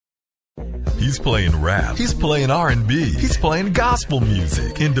He's playing rap. He's playing R&B. He's playing gospel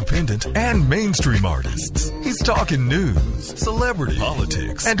music, independent and mainstream artists. He's talking news, celebrity,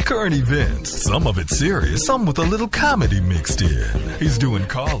 politics, and current events. Some of it serious, some with a little comedy mixed in. He's doing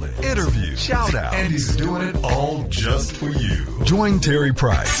call-in, interviews, shout-outs, and he's doing it all just for you. Join Terry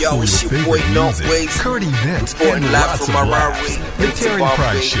Price for your favorite music, current events, and lots of laughs. The Terry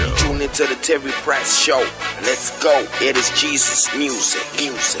Price Show. Tune into the Terry Price Show. Let's go. It is Jesus music.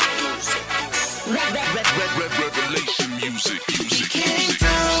 Revelation music. He came through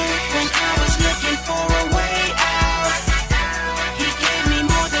when I was looking for a way out. He gave me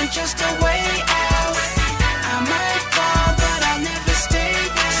more than just a way out. I might fall, but I'll never stay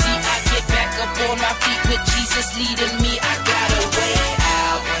down. See, I get back up on my feet with Jesus leading me. I got a way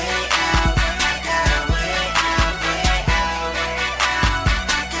out. I got a way out, way out, way out.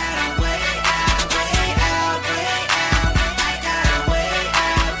 I got a way out, way out, way out. I got a way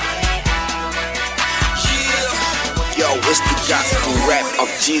out, way out, way out. Yo, it's the gospel rap of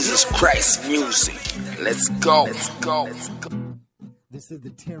Jesus Christ music. Let's go. This is the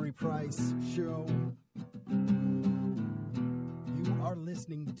Terry Price Show. You are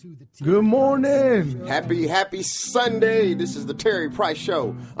listening to the Terry Good morning. Price Show. Happy Sunday. This is the Terry Price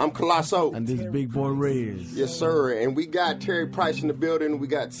Show. I'm Colosso. And this is Big Boy Reyes. Yes, sir. And we got Terry Price in the building. We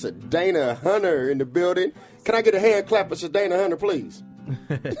got Sedana Hunter in the building. Can I get a hand clap for Sedana Hunter, please?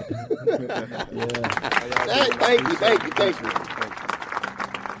 Hey, thank you.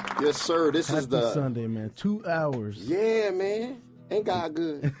 Yes, sir. This is the Sunday, man. 2 hours. Yeah, man. Ain't God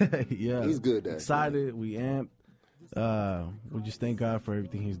good? Yeah. He's good. Excited. We amped. We just thank God for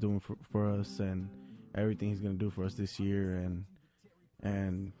everything He's doing for us and everything He's going to do for us this year.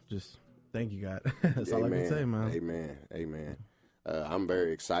 And just thank you, God. That's all I can say, man. Amen. I'm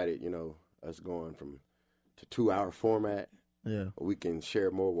very excited, us going from to 2-hour format. Yeah. We can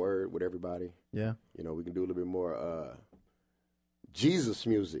share more word with everybody. Yeah. We can do a little bit more Jesus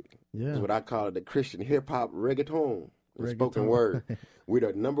music. Yeah. That's what I call it, the Christian hip-hop reggaeton. Spoken word. We're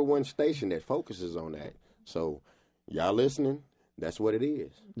the number one station that focuses on that. So, y'all listening, that's what it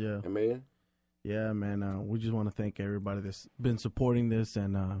is. Yeah. Amen? Yeah, man. We just want to thank everybody that's been supporting this,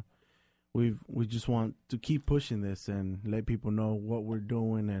 and we just want to keep pushing this and let people know what we're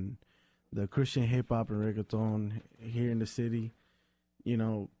doing and the Christian hip-hop and reggaeton here in the city.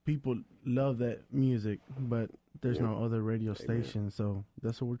 People love that music, but there's no other radio station, so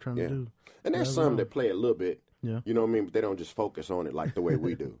that's what we're trying to do. And there's some that play a little bit, Yeah. you know what I mean, but they don't just focus on it like the way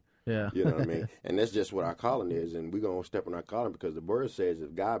we do. Yeah. You know what I mean? And that's just what our calling is, and we're going to step on our calling because the word says,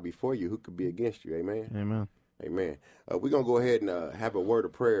 if God be for you, who could be against you? Amen? Amen. Amen. We're going to go ahead and have a word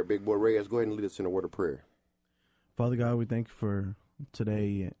of prayer. Big Boy Reyes, go ahead and lead us in a word of prayer. Father God, we thank you for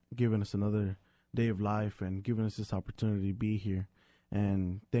today, giving us another day of life and giving us this opportunity to be here.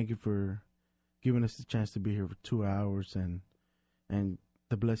 And thank you for giving us the chance to be here for 2 hours and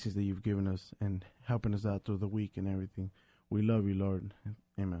the blessings that you've given us and helping us out through the week and everything. We love you, Lord.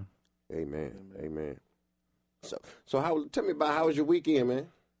 Amen. Amen. So tell me about how was your weekend, man?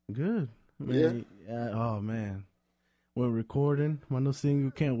 Good. Man. Yeah. Oh, man. We're recording my new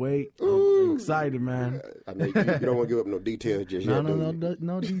single. Can't wait. I'm excited, man. I know you don't want to give up no details just yet.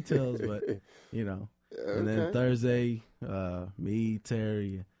 No details, but, Okay. And then Thursday, me,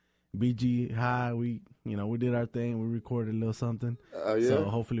 Terry, BG High, we did our thing. We recorded a little something. Oh, yeah? So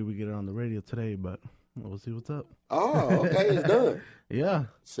hopefully we get it on the radio today, but we'll see what's up. Oh, okay, it's done. Yeah.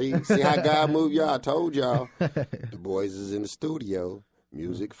 See how God moved y'all. I told y'all. The boys is in the studio.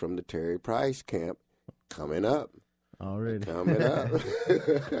 Music from the Terry Price camp coming up. Already. Coming up.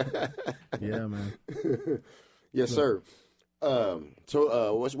 Yeah, man. Yes, sir.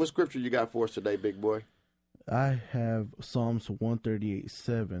 So what scripture you got for us today, big boy? I have Psalms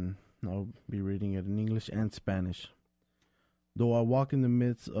 138:7. I'll be reading it in English and Spanish. Though I walk in the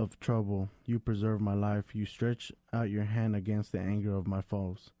midst of trouble, you preserve my life. You stretch out your hand against the anger of my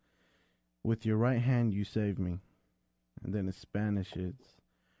foes. With your right hand you save me. And then in Spanish it's,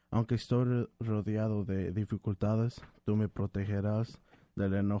 aunque estoy rodeado de dificultades, tú me protegerás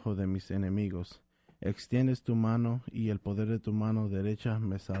del enojo de mis enemigos. Extiendes tu mano y el poder de tu mano derecha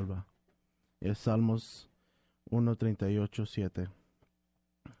me salva. Es Salmos 1:38:7.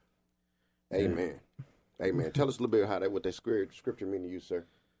 Amen. Amen. Tell us a little bit what that scripture mean to you, sir.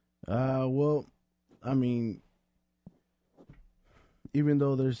 Well, I mean, even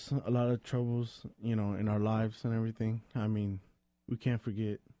though there's a lot of troubles, in our lives and everything, I mean, we can't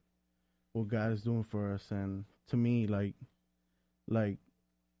forget what God is doing for us. And to me, I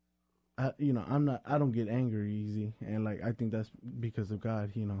don't get angry easy. And I think that's because of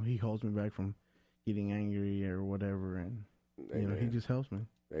God. He holds me back from getting angry or whatever. And, he just helps me.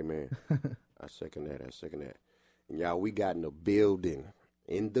 Amen. I second that. And y'all, we got in the building,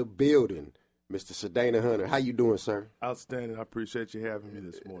 Mr. Sedana Hunter. How you doing, sir? Outstanding. I appreciate you having me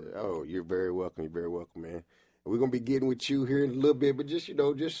this morning. Oh, you're very welcome. You're very welcome, man. And we're going to be getting with you here in a little bit, but just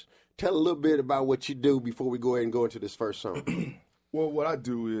tell a little bit about what you do before we go ahead and go into this first song. Well, what I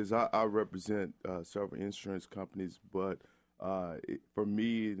do is I represent several insurance companies, but for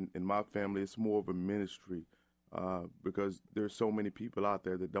me and my family, it's more of a ministry because there's so many people out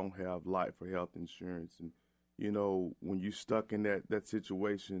there that don't have life or health insurance. And, you know, when you're stuck in that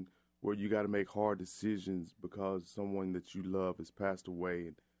situation where you got to make hard decisions because someone that you love has passed away,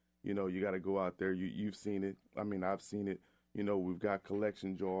 and, you know, you got to go out there. You've seen it. I mean, I've seen it. You know, we've got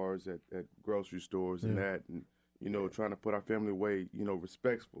collection jars at grocery stores and that, and, you know, trying to put our family away, you know,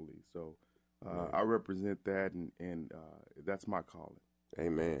 respectfully. So I represent that, and that's my calling.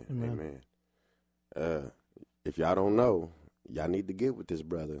 Amen. If y'all don't know, y'all need to get with this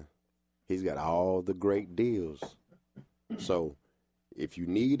brother. He's got all the great deals. So if you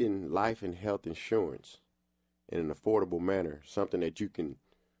need in life and health insurance in an affordable manner, something that you can,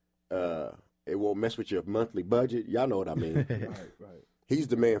 it won't mess with your monthly budget. Y'all know what I mean. Right. He's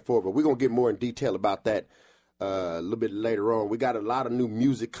the man for it, but we're going to get more in detail about that a little bit later on. We got a lot of new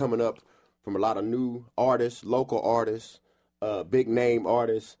music coming up from a lot of new artists, local artists, big name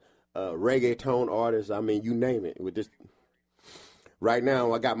artists, reggaeton artists. I mean, you name it. With this, right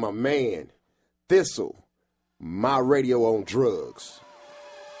now, I got my man, Thistle, My Radio on Drugs.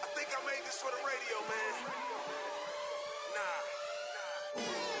 I think I made this for the radio, man. Nah.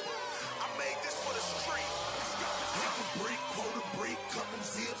 I made this for the street. Half a brick, quarter brick, couple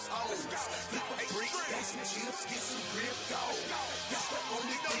zips, flip a brick, stack some chips, get some grip, go. That's the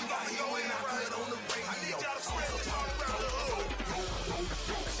only thing I hear when I cut on the radio. I need y'all to spread the talk around the hood.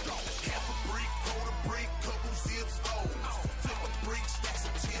 Half a brick, quarter brick, couple zips, flip a brick, stack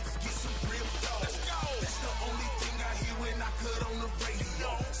some chips, get some grip, go. That's the only thing I hear when I cut on the radio.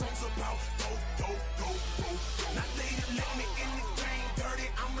 Songs about go. Now they done let me in the game dirty,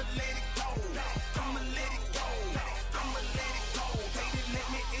 I'ma let it go. They done let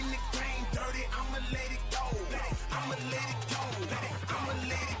me in the game dirty, I'ma let it go.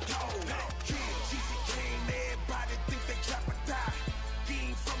 GCK and everybody think they trap or die. You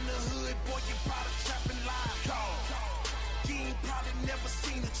ain't from the hood, boy, you probably trapping live. You ain't probably never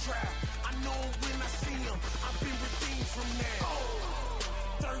seen a trap. I know him when I see him, I've been redeemed from that.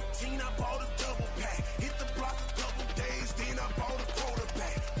 13, I bought a double pack. Hit the block a couple days, then I bought a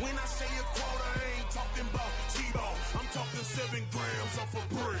quarterback. When I say a quarter, I ain't talking about T-ball. I'm talking 7 grams off a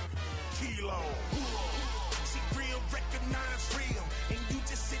brick kilo. See, real recognize real. And you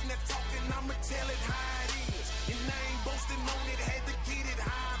just sitting there talking, I'ma tell it how it is. And I ain't boasting on it, had to get it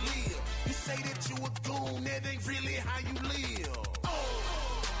how I live. You say that you a goon, that ain't really how you live.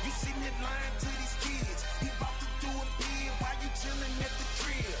 You sitting here lying to these kids. He about to do a bid while you chilling at the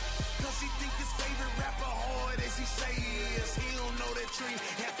crib. Cause he think his favorite rapper hard as he say he is. He don't know that you ain't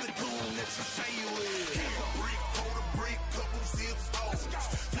half the goon that you say you is. Half a brick, quarter brick, couple zips,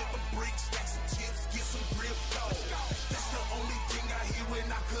 flip a brick, stack some chips, get some grip, go. That's the only thing I hear when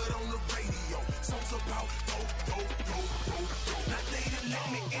I cut on the radio. Songs about go. Now they done let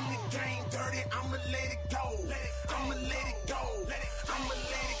me in the game dirty, I'ma let it go. They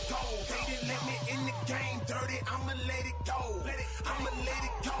done let me in the game dirty, I'ma let it go.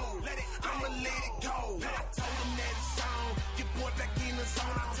 I told them that it's on, get boy back in the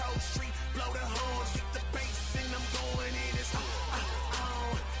zone. I told Street, blow the horns, get the bass, and I'm going in. It's on,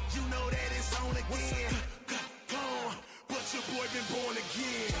 you know that it's on again. But your boy been born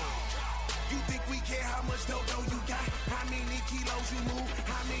again. You think we care how much dough you got? How many kilos you move?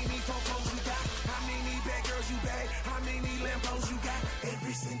 How many fofos you got? How many bad girls you bag? How many Lambos you got?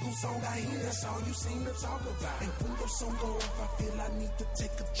 Every single song I hear, that's all you seem to talk about. And when your song go off, I feel I need to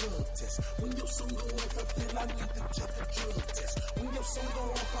take a drug test. When your song go off, I feel I need to take a drug test. When your song go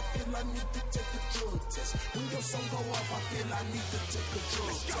off, I feel I need to take a drug test. When your song go off, I feel I need to take a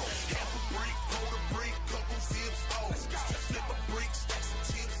drug test. Half a brick, quarter brick, couple zips, flip a brick, stack some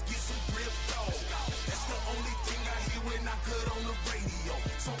chips, get some grip, go. That's the only thing I hear when I cut on the radio.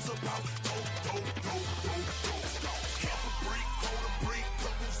 Songs about go. Half a brick, quarter brick,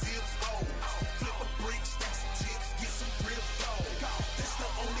 couple zips, flip a brick, stack some chips, get some grip, go. That's the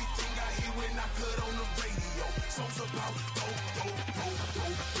only thing I hear when I cut on the radio. Songs about go.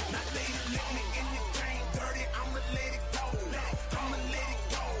 Now they done let me in the game dirty, I'ma let it go.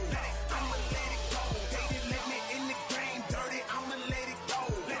 They done let me in the game dirty, I'ma let it go.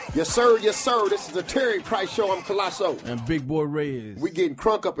 Yes, sir. This is the Terry Price Show. I'm Colosso. And Big Boy Reyes. We getting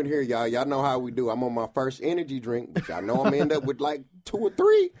crunk up in here, y'all. Y'all know how we do. I'm on my first energy drink, but y'all know I'm end up with like 2 or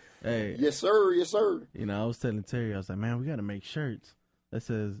 3. Hey, Yes, sir. Yes, sir. you know, I was telling Terry, I was like, man, we got to make shirts that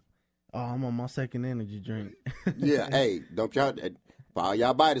says, "Oh, I'm on my second energy drink." Yeah. Hey, don't y'all, for all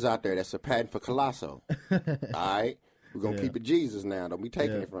y'all biters out there, that's a patent for Colosso. All right. We're going to keep it Jesus now. Don't be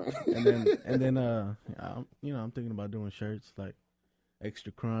taking it from and then, you know, I'm thinking about doing shirts like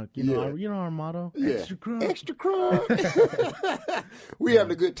extra crunk. You know our motto? Yeah. Extra crunk. Extra crunk. We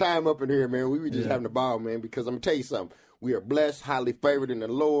having a good time up in here, man. We were just having a ball, man, because I'm going to tell you something. We are blessed, highly favored in the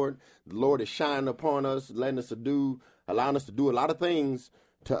Lord. The Lord is shining upon us, allowing us to do a lot of things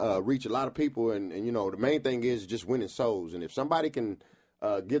to reach a lot of people. And, you know, the main thing is just winning souls. And if somebody can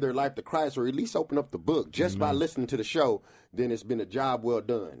give their life to Christ or at least open up the book just by listening to the show, then it's been a job well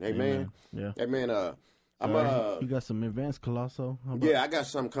done. Amen. Yeah. Amen. You got some events, Colosso? Yeah, I got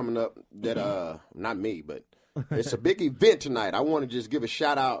something coming up that not me, but it's a big event tonight. I want to just give a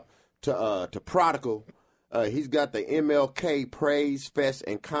shout out to Prodigal. He's got the MLK Praise Fest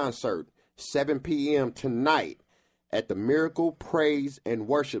and Concert, 7 p.m. tonight at the Miracle Praise and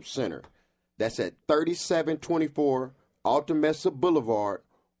Worship Center. That's at 3724 Alta Mesa Boulevard,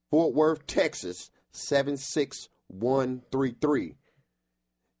 Fort Worth, Texas, 76133.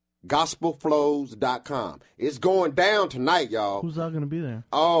 GospelFlows.com. It's going down tonight, y'all. Who's all going to be there?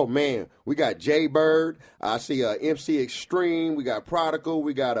 Oh, man. We got Jay Bird. I see MC Extreme. We got Prodigal.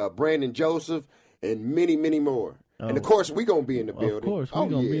 We got Brandon Joseph and many, many more. Oh. And, of course, we going to be in the building. Of course, we're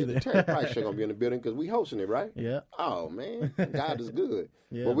going to be there. Terry Price going to be in the building because we hosting it, right? Yeah. Oh, man. God is good.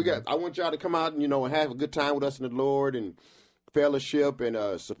 Yeah, well, I want y'all to come out and, you know, and have a good time with us in the Lord and fellowship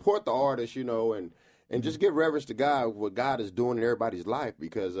and support the artists, you know, and just give reverence to God, what God is doing in everybody's life.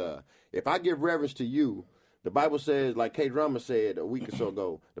 Because if I give reverence to you, the Bible says, like K. Drummer said a week or so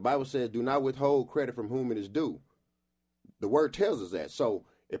ago, the Bible says, do not withhold credit from whom it is due. The word tells us that. So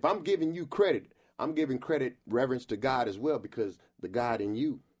if I'm giving you credit, I'm giving reverence to God as well, because the God in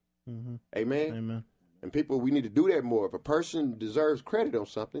you. Mm-hmm. Amen? Amen. And people, we need to do that more. If a person deserves credit on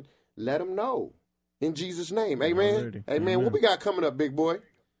something, let them know. In Jesus' name. Amen? Amen. What we got coming up, big boy?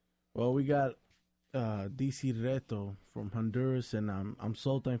 Well, we got DC Reto from Honduras, and I'm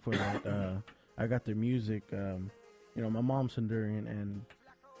so thankful that I got their music. You know, my mom's Honduran, and,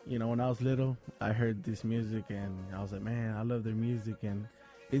 you know, when I was little, I heard this music, and I was like, man, I love their music, and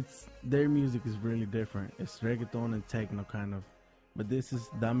their music is really different. It's reggaeton and techno kind of, but this is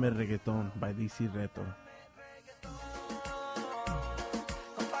Dame Reggaeton by DC Reto.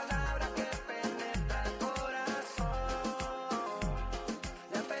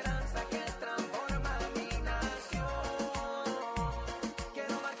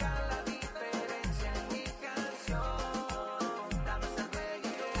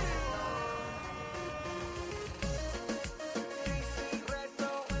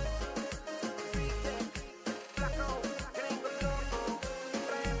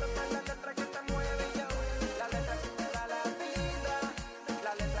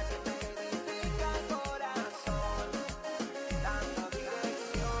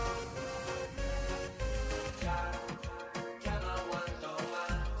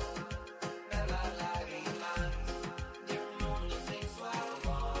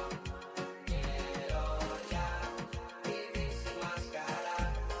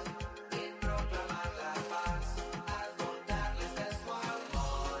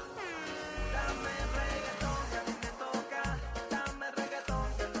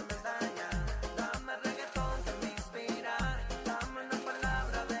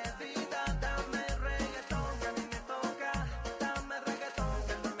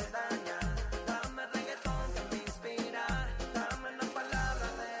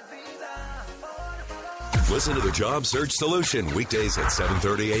 Listen to the Job Search Solution weekdays at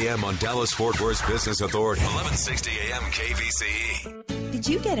 7:30 a.m. on Dallas-Fort Worth Business Authority, 1160 a.m. KVCE. Did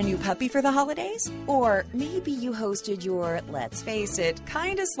you get a new puppy for the holidays? Or maybe you hosted your, let's face it,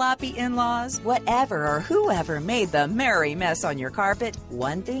 kind of sloppy in-laws? Whatever or whoever made the merry mess on your carpet,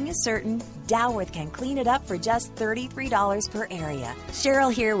 one thing is certain, Dalworth can clean it up for just $33 per area.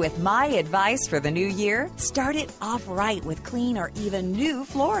 Cheryl here with my advice for the new year. Start it off right with clean or even new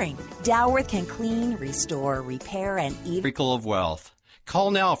flooring. Dalworth can clean, restore, repair, and even... Miracle of Wealth.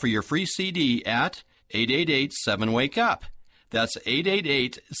 Call now for your free CD at 888-7-WAKE-UP. That's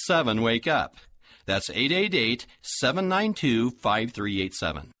 888-7-WAKE-UP. That's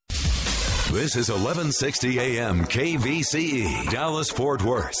 888-792-5387. This is 1160 AM KVCE, Dallas-Fort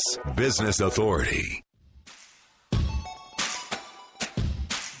Worth's Business Authority.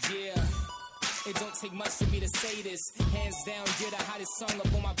 Yeah, It don't take much for me to say this. Hands down, you're the hottest song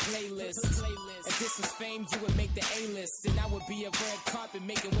up on my playlist. If this was fame, you would make the A-list, and I would be a red carpet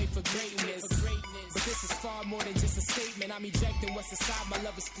making way for greatness. But this is far more than just a statement. I'm ejecting what's inside. My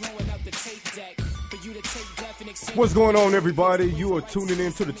love is flowing out the tape deck. For you to take death and exchange. What's going on, everybody? You are tuning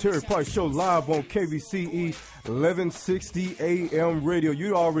in to the Terry Price Show live on KVCE 1160 AM radio.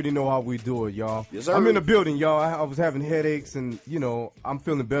 You already know how we do it, y'all. Yes, sir. I'm in the building, y'all. I was having headaches, and, you know, I'm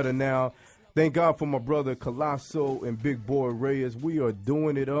feeling better now. Thank God for my brother Colosso and Big Boy Reyes. We are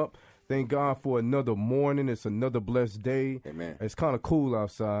doing it up. Thank God for another morning. It's another blessed day. Amen. It's kind of cool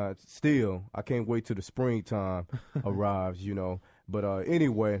outside still. I can't wait till the springtime arrives, you know. But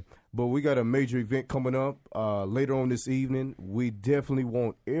anyway, we got a major event coming up later on this evening. We definitely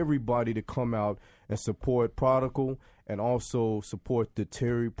want everybody to come out and support Prodigal and also support the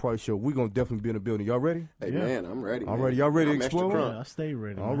Terry Price Show. We're going to definitely be in the building. Y'all ready? Hey, man, I'm ready. All man. right, y'all ready I'm to extra explode? crunk. I stay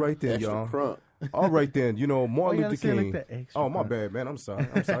ready. All man. right then, Extra y'all. crunk. All right then, you know, Martin Why you Luther gotta say King. like that extra Oh, my crunk? bad, man. I'm sorry.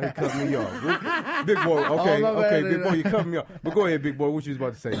 He cut me off. Big boy. Okay, my okay, bad. big boy, you cut me off. But go ahead, big boy. What you was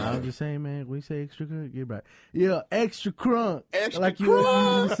about to say? I was just saying, man, when you say extra crunk, get back. Yeah, extra crunk. Extra like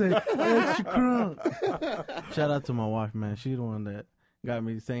crunk. You say, extra crunk. Shout out to my wife, man. She's the one that got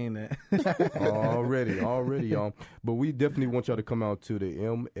me saying that. already, y'all. But we definitely want y'all to come out to the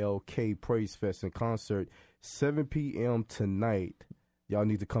MLK Praise Fest and concert, 7 p.m. tonight. Y'all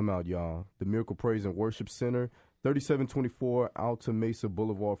need to come out, y'all. The Miracle Praise and Worship Center, 3724 Alta Mesa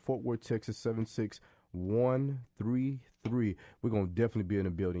Boulevard, Fort Worth, Texas, 76133. We're going to definitely be in the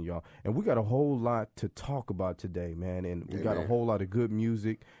building, y'all. And we got a whole lot to talk about today, man. And we got a whole lot of good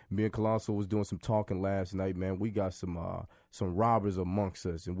music. Me and Colosso was doing some talking last night, man. We got some robbers amongst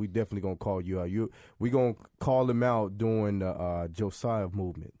us, and we definitely going to call you out. We going to call them out during the Josiah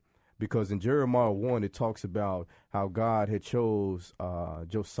movement. Because in Jeremiah 1, it talks about how God had chose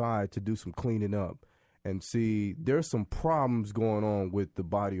Josiah to do some cleaning up. And see, there's some problems going on with the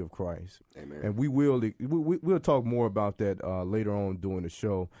body of Christ. Amen. And we'll talk more about that later on during the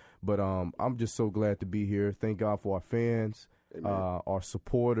show. But I'm just so glad to be here. Thank God for our fans, our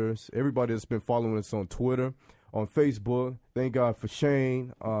supporters, everybody that's been following us on Twitter, on Facebook. Thank God for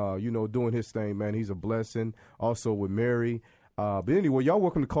Shane, doing his thing, man. He's a blessing. Also with Mary. But anyway, y'all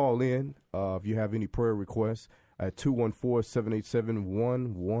welcome to call in if you have any prayer requests at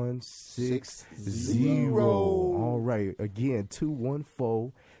 214-787-1160. All right. Again,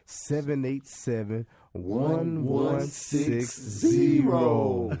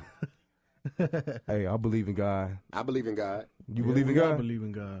 214-787-1160. Hey, I believe in God. I believe in God. You believe in God? I believe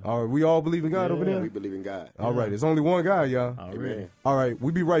in God. All right, we all believe in God over there? We believe in God. All right, there's only one guy, y'all. Amen. All right,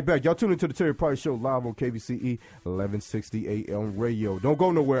 we'll be right back. Y'all tune into the Terry Price Show live on KVCE 1160 AM radio. Don't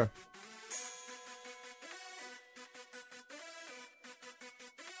go nowhere.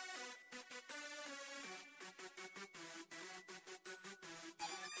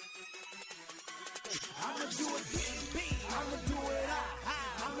 I'ma do it B. I'ma do it I.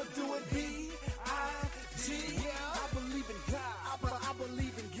 I'ma do it B-I-G. I believe in God. I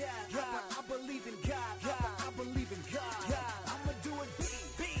believe in God. I believe in God. I believe in God. I'ma do it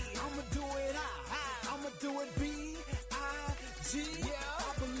B. I'ma do it I. I'ma do it B-I-G. I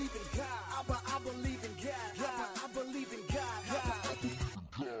believe in God. I believe in God. I believe in God.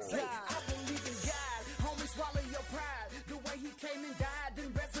 Say, I believe in God. Homie, swallow your pride. The way he came and died,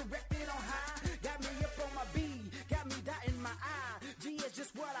 then resurrected on high. Got me up on my B, got me dotting my I. G is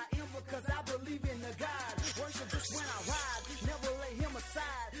just what I am because I believe in the God. Worship just when I ride, never lay him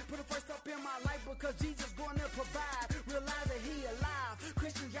aside. Put him first up in my life because Jesus gonna provide. Realize that he alive.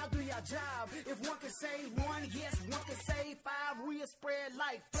 Christians, y'all do your job. If one can save one, yes, one can save five. We'll spread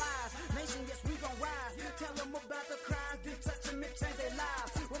like flies. Nation, yes, we gon' rise. Tell them about the crimes, then touch them and change their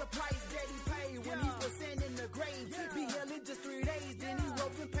lives. What a price that he paid when he was sent in the grave. Be held in just 3 days, then he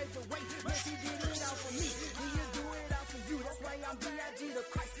rose and paved the way. Yes, he did it out for me. He'll do it out for you. That's why I'm B.I.G. the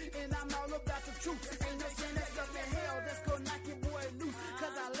Christ, and I'm all about the truth. Ain't no sin that's up in hell, that's gonna knock your boy loose.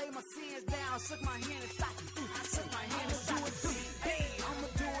 Cause I lay my sins down, shook my hand and shot him through. I shook my hand and shot him through. Hey, I'ma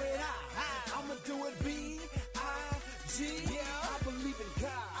do it I'ma do it B-I-G. I believe in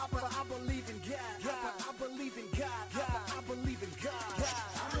God. I believe in God. I believe in God. I believe in God.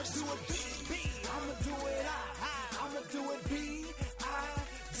 I'ma do it B. I'ma do it I'ma do it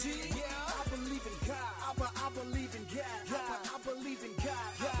B-I-G. I believe in God. I believe in God. I believe in God.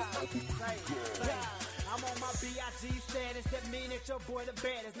 I'm on my B.I.G. status. That mean that your boy the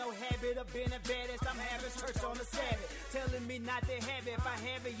baddest. No habit of being the baddest. I'm having church on the Sabbath. Telling me not to have it. If I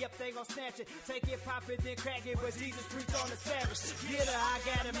have it, yep, they gon' snatch it. Take it, pop it, then crack it. But Jesus preached on the Sabbath. Get her, I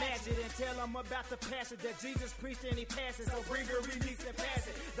gotta match it. And tell them about the passage that Jesus preached and he passes. So bring her, release and pass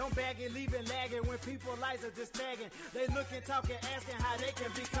it. Don't bagging, leaving lagging when people lives are just tagging. They looking, talking, asking how they can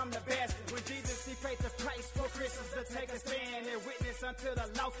become the best. When Jesus, he paid the price for Christians to take a stand and witness unto the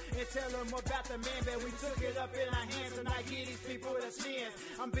lost and tell them about the man that we took it up in our hands and I give these people the sins.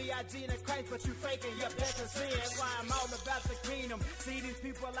 I'm B.I.G. in Christ, but you faking your back of sin. That's why I'm all about the kingdom. See these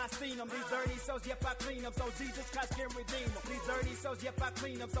people, I seen them. These dirty souls, yep, I clean them. So Jesus Christ can redeem them. These dirty souls, yep, I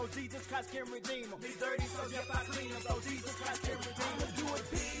clean them. So Jesus Christ can redeem them. These dirty souls, yep, I clean them. So Jesus Christ can redeem them. I'ma do it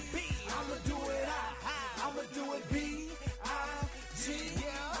B. I'ma do it I'ma do it B.I.G.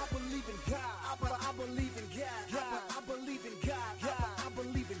 I believe in God. I believe in God. I believe in God. I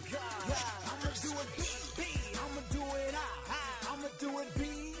believe in God. I'ma do it B. I'ma do it I'ma do it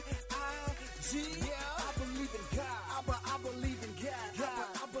B.I.G. I believe in God. I believe in God.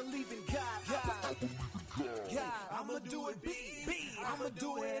 I believe in God. I'ma do it B. I'ma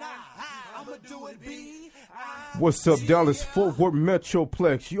do it I'ma do it B. What's up, Dallas Fort Worth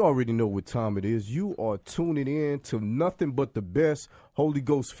Metroplex? You already know what time it is. You are tuning in to nothing but the best Holy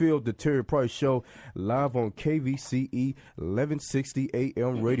Ghost filled The Terry Price Show, live on KVCE 1160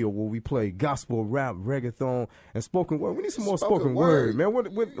 AM radio, where we play gospel, rap, reggaeton, and spoken word. We need some more spoken word, man.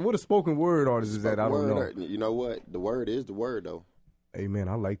 What a spoken word artist is that? I don't know. You know what? The word is the word, though. Amen.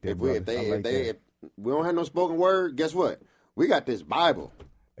 I like that. If we don't have no spoken word, guess what? We got this Bible.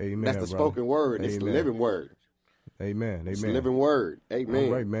 Amen. That's the spoken word. It's the living word. Amen. It's the living word. Amen.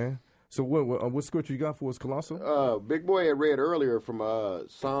 All right, man. So what scripture you got for us, Colossal? Big Boy had read earlier from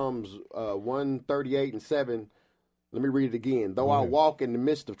Psalms 138 and 7. Let me read it again. Though I walk in the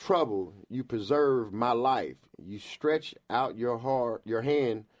midst of trouble, you preserve my life. You stretch out your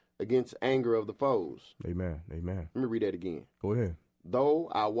hand against anger of the foes. Amen. Amen. Let me read that again. Go ahead.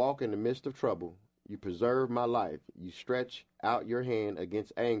 Though I walk in the midst of trouble, you preserve my life. You stretch out your hand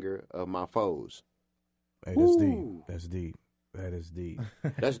against anger of my foes. Hey, that's deep. That's deep. That is deep.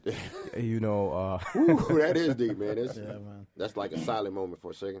 That's you know. That is deep, man. Man. That's like a silent moment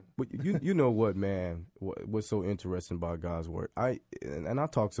for a second. But you know what, man? What's so interesting about God's word? I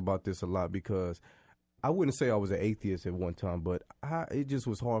talks about this a lot because I wouldn't say I was an atheist at one time, but it just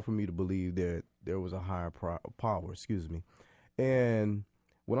was hard for me to believe that there was a higher power. Excuse me. And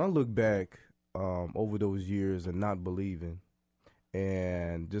when I look back over those years and not believing,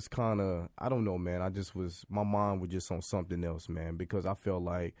 and just kind of, I don't know, man, my mind was just on something else, man, because I felt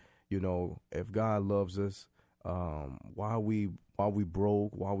like, you know, if God loves us, why we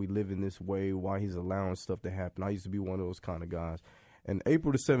broke, why we living this way, why he's allowing stuff to happen. I used to be one of those kind of guys. And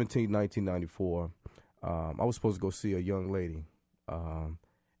April the 17th, 1994, I was supposed to go see a young lady.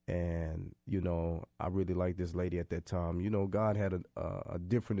 And, you know, I really liked this lady at that time. You know, God had a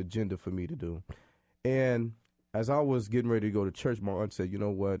different agenda for me to do. And as I was getting ready to go to church, my aunt said, you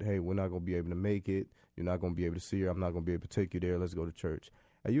know what, hey, we're not going to be able to make it. You're not going to be able to see her. I'm not going to be able to take you there. Let's go to church.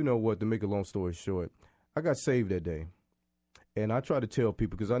 And you know what, to make a long story short, I got saved that day. And I try to tell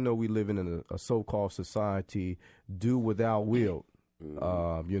people, because I know we living in a so-called society, do without will.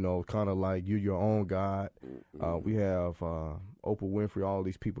 You know, kind of like you're your own God. We have Oprah Winfrey, all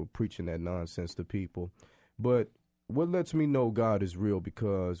these people preaching that nonsense to people. But what lets me know God is real,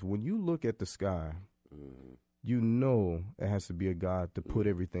 because when you look at the sky, you know it has to be a God to put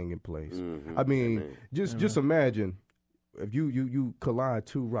everything in place. I mean, just imagine if you collide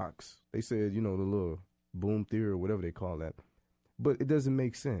two rocks. They said, you know, the little boom theory or whatever they call that. But it doesn't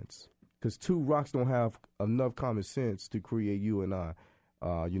make sense, because two rocks don't have enough common sense to create you and I.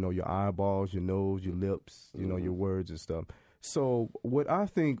 You know, your eyeballs, your nose, your lips, you know, your words and stuff. So what I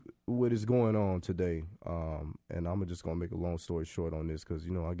think what is going on today, and I'm just going to make a long story short on this, because,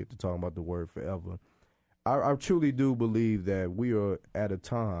 you know, I get to talk about the word forever. I truly do believe that we are at a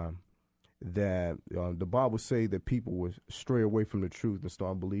time that the Bible say that people will stray away from the truth and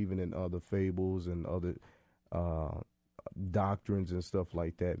start believing in other fables and other doctrines and stuff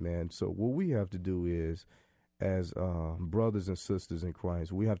like that, man. So what we have to do is, as brothers and sisters in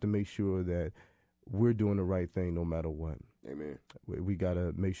Christ, we have to make sure that we're doing the right thing no matter what. Amen. We got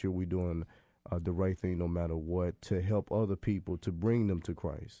to make sure we're doing the right thing no matter what, to help other people, to bring them to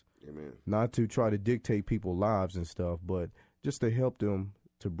Christ. Amen. Not to try to dictate people's lives and stuff, but just to help them,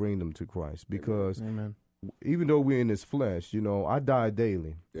 to bring them to Christ. Because Amen. Even though we're in this flesh, you know, I die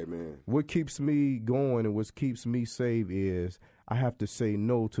daily. Amen. What keeps me going and what keeps me safe is I have to say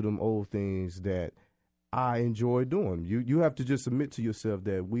no to them old things that I enjoy doing. You have to just admit to yourself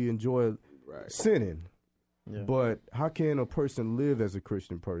that we enjoy sinning. Yeah. But how can a person live as a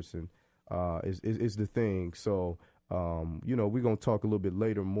Christian person is the thing. So, you know, we're going to talk a little bit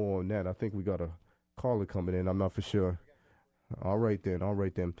later more on that. I think we got a caller coming in. I'm not for sure. All right then.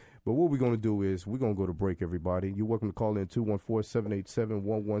 But what we're going to do is we're going to go to break, everybody. You're welcome to call in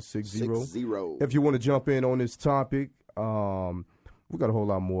 214-787-1160. If you want to jump in on this topic, we got a whole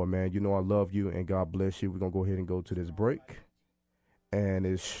lot more, man. You know I love you, and God bless you. We're going to go ahead and go to this break. And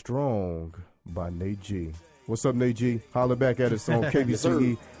it's Strong by Nate G. What's up, Nate G? Holler back at us on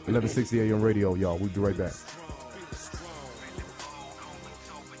KBCE 1160 AM radio, y'all. We'll be right back.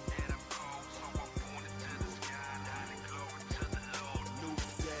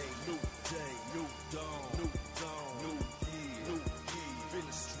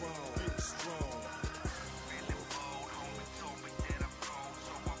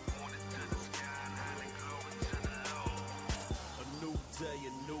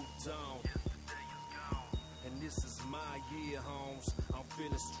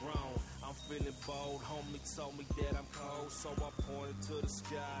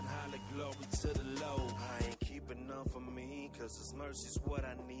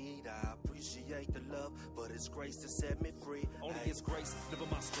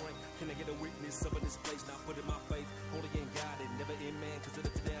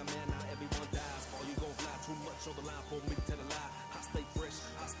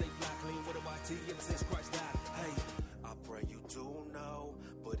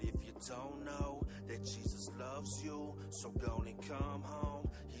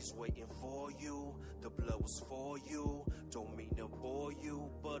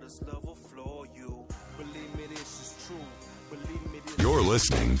 You're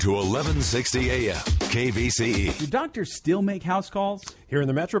listening to 1160 AM KVCE. Do doctors still make house calls? Here in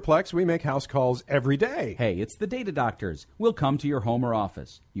the Metroplex, we make house calls every day. Hey, it's the Data Doctors. We'll come to your home or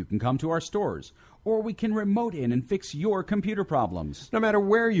office. You can come to our stores, or we can remote in and fix your computer problems. No matter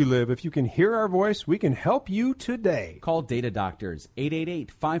where you live, if you can hear our voice, we can help you today. Call Data Doctors,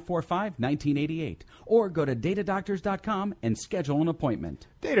 888-545-1988, or go to datadoctors.com and schedule an appointment.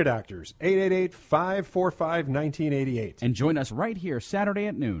 Data Doctors, 888-545-1988. And join us right here Saturday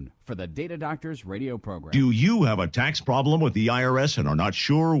at noon for the Data Doctors radio program. Do you have a tax problem with the IRS and are not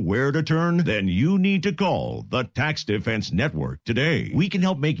sure where to turn? Then you need to call the Tax Defense Network today. We can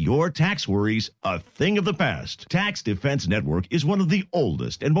help make your tax worries a thing of the past. Tax Defense Network is one of the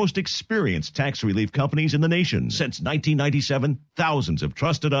oldest and most experienced tax relief companies in the nation. Since 1997, thousands have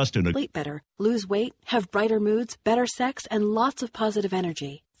trusted us to Sleep better, lose weight, have brighter moods, better sex, and lots of positive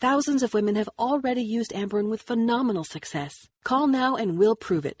energy. Thousands of women have already used Amberen with phenomenal success. Call now and we'll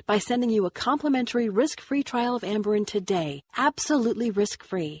prove it by sending you a complimentary risk-free trial of Amberen today. Absolutely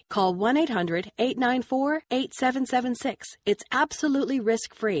risk-free. Call 1-800-894-8776. It's absolutely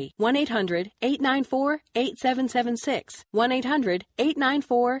risk-free. 1-800-894-8776.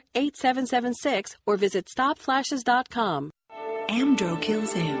 1-800-894-8776 or visit stopflashes.com. Amdro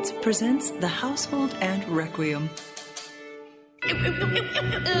Kills Ants presents The Household Ant Requiem.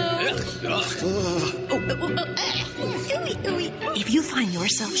 If you find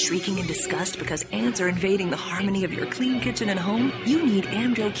yourself shrieking in disgust because ants are invading the harmony of your clean kitchen and home, you need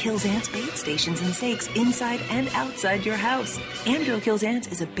Amdro Kills Ants bait stations and stakes inside and outside your house. Amdro Kills Ants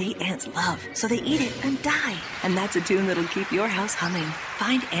is a bait ants love, so they eat it and die. And that's a tune that'll keep your house humming.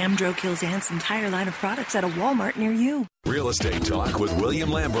 Find Amdro Kills Ants' entire line of products at a Walmart near you. Real Estate Talk with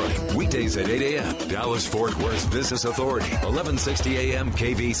William Lambright. Weekdays at 8 a.m. Dallas-Fort Worth Business Authority, 1160 a.m.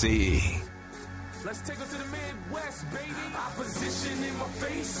 KVCE. Let's take her to the Midwest, baby. Opposition in my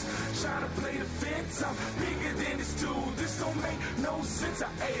face, trying to play the fence. I'm bigger than this dude. This don't make no sense. I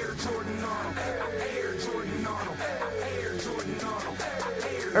Air Jordan on him. I Air Jordan on him. I Air Jordan on him.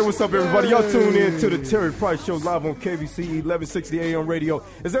 Hey, what's up, everybody? Y'all tune in to the Terry Price Show live on KVCE 1160 AM radio.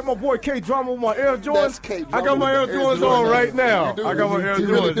 Is that my boy K Drama with my Air Jordans? That's K Drama. I got my Air Jordans on right now. I got my Air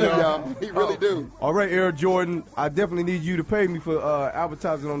Jordans, y'all. He really do. All right, Air Jordan, I definitely need you to pay me for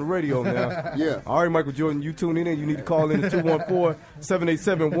advertising on the radio now. Yeah. All right, Michael Jordan, you tune in. You need to call in at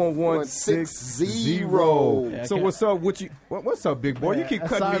 214-787-1160. So what's up with you? What's up, big boy? You keep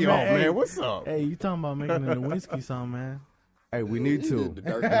cutting me off, man. What's up? Hey, you talking about making a Lewinsky song, man? Hey, we need to. We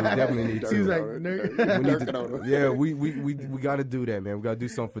definitely need to. He's like, yeah, we got to do that, man. We got to do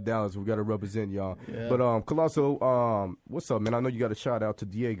something for Dallas. We got to represent y'all. Yeah. But Colosso, what's up, man? I know you got a shout out to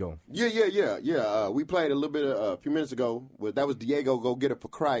Diego. Yeah. We played a little bit a few minutes ago. That was Diego. Go Get It for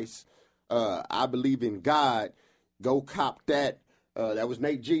Christ. I Believe in God. Go Cop That. That was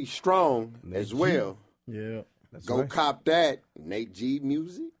Nate G. Strong as well. Yeah. Go Cop That. Nate G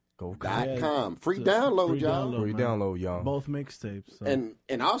Music. .com. Free download, y'all. Free download, y'all. Both mixtapes. So.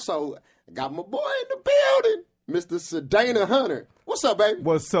 And also got my boy in the building, Mr. Sedana Hunter. What's up, baby?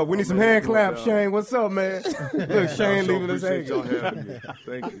 What's up? We need some hand claps, Shane. What's up, man? Look, Shane leaving us hanging. Y'all having me.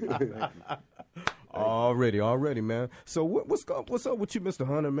 Thank you. Already, man. So what's up with you, Mr.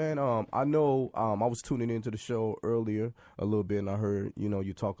 Hunter, man? I know I was tuning into the show earlier a little bit, and I heard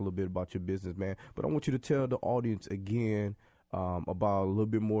you talk a little bit about your business, man. But I want you to tell the audience again about a little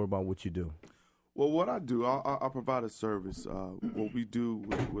bit more about what you do. Well, what I do, I provide a service. What we do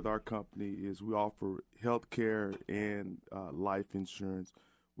with our company is we offer health care and life insurance.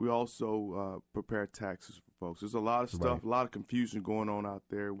 We also prepare taxes for folks. There's a lot of stuff, a lot of confusion going on out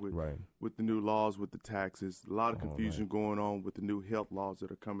there with the new laws with the taxes, a lot of confusion going on with the new health laws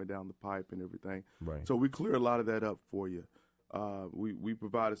that are coming down the pipe and everything. Right. So we clear a lot of that up for you. We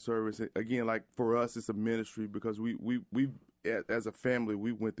provide a service. Again, like for us, it's a ministry because we as a family,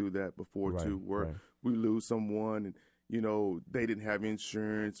 we went through that before too, where we lose someone and they didn't have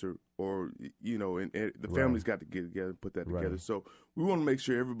insurance or and the families got to get together and put that together. So we want to make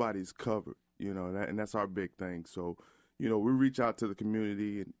sure everybody's covered, and that's our big thing. So, we reach out to the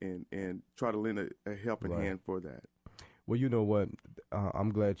community and try to lend a helping hand for that. Well, you know what?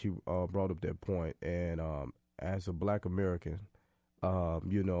 I'm glad you brought up that point. And as a Black American, a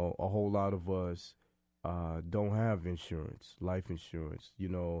whole lot of us don't have insurance, life insurance,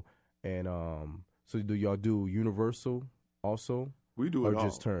 and so do y'all do universal also? We do it all. Or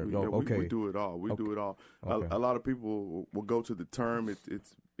just term? We do it all. We do it all. Okay. A lot of people will go to the term.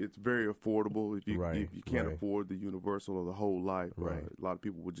 It's very affordable if you can't afford the universal or the whole life. Right. A lot of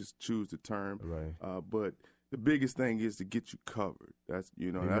people will just choose the term. Right. But the biggest thing is to get you covered. That's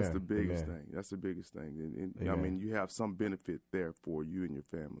that's the biggest Amen. thing. That's the biggest thing. And I mean, you have some benefit there for you and your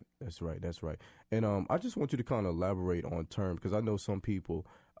family. That's right. And I just want you to kind of elaborate on term because I know some people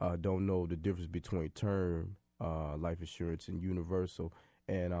don't know the difference between term life insurance and universal.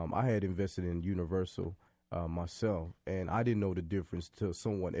 And I had invested in universal myself, and I didn't know the difference till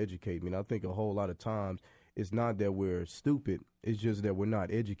someone educated me. And I think a whole lot of times it's not that we're stupid. It's just that we're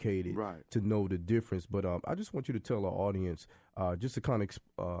not educated to know the difference. But I just want you to tell our audience just to kind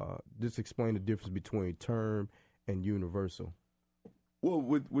of just explain the difference between term and universal. Well,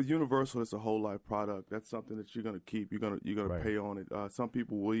 with universal, it's a whole life product. That's something that you're gonna keep. You're gonna pay on it. Some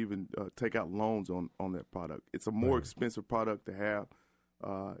people will even take out loans on that product. It's a more expensive product to have.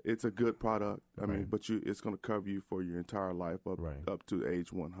 It's a good product. I mean, but it's gonna cover you for your entire life up to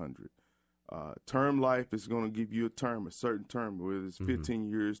age 100. Term life is going to give you a certain term, whether it's 15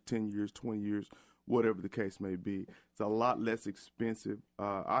 years, 10 years, 20 years, whatever the case may be. It's a lot less expensive.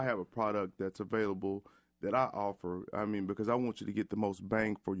 I have a product that's available that I offer, because I want you to get the most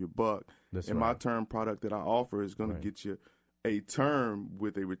bang for your buck. My term product that I offer is going to get you a term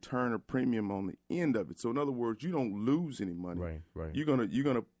with a return of premium on the end of it. So in other words, you don't lose any money. Right. You're gonna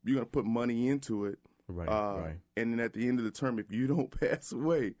put money into it. And then at the end of the term, if you don't pass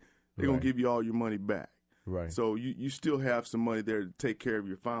away, they're going to give you all your money back. Right. So you still have some money there to take care of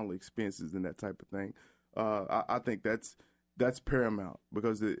your final expenses and that type of thing. I think that's paramount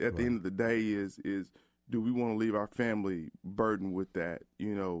because at the end of the day is do we want to leave our family burdened with that?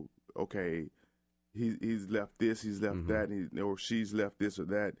 Okay, he's left this, he's left that, or she's left this or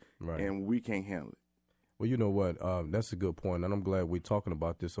that, and we can't handle it. Well, you know what? That's a good point, and I'm glad we're talking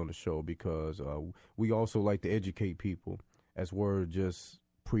about this on the show because we also like to educate people as we're just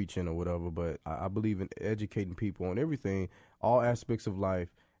preaching or whatever, but I believe in educating people on everything, all aspects of life,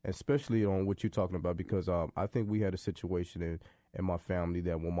 especially on what you're talking about, because I think we had a situation in my family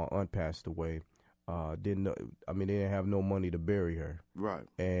that when my aunt passed away, they didn't have no money to bury her. Right.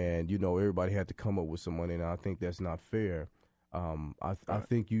 And, everybody had to come up with some money, and I think that's not fair. I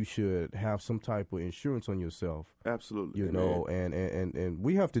think you should have some type of insurance on yourself. Absolutely. And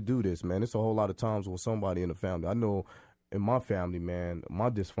we have to do this, man. It's a whole lot of times when somebody in the family, I know in my family, man, my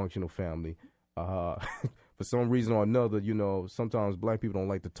dysfunctional family, for some reason or another, sometimes Black people don't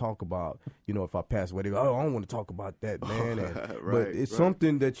like to talk about, if I pass away, they go, oh, I don't want to talk about that, man. But it's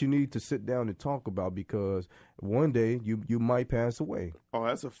something that you need to sit down and talk about because one day you might pass away. Oh,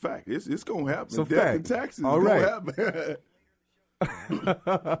 that's a fact. It's going to happen. It's a Death fact. and taxes. All right.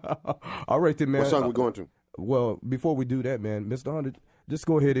 All right, then, man. What song we going to? Well, before we do that, man, Mr. Hunter, just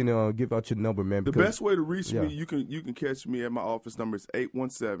go ahead and give out your number, man. The best way to reach me, you can catch me at my office number is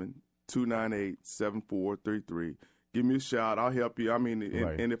 817-298-7433. Give me a shout. I'll help you.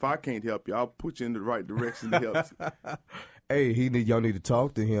 And if I can't help you, I'll put you in the right direction to help you. Hey, y'all need to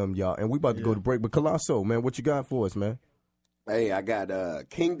talk to him, y'all. And we about to go to break. But Colosso, man, what you got for us, man? Hey, I got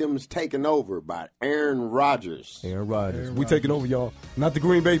Kingdoms Taking Over by Aaron Rodgers. Aaron Rodgers. We taking over, y'all. Not the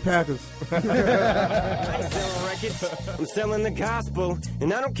Green Bay Packers. I'm selling records, I'm selling the gospel.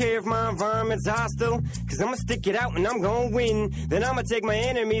 And I don't care if my environment's hostile, cause I'ma stick it out and I'm gonna win. Then I'ma take my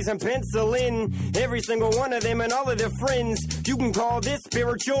enemies and pencil in every single one of them and all of their friends. You can call this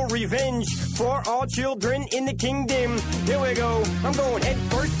spiritual revenge for all children in the kingdom. Here we go, I'm going head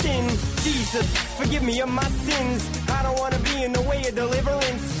first in. Jesus, forgive me of my sins. I don't wanna be in the way of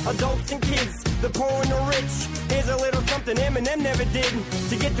deliverance. Adults and kids, the poor and the rich. Here's a little something Eminem never did,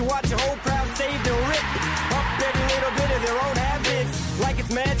 to get to watch a whole crowd saved and rip up every little bit of their own habits, like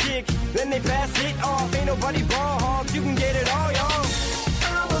it's magic. Then they pass it off. Ain't nobody ball hogs. You can get it all, y'all.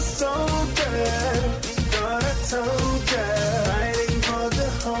 I'm a soldier, thought I told ya, fighting for the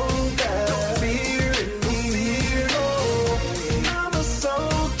whole world. Don't fear in me, no. I'm a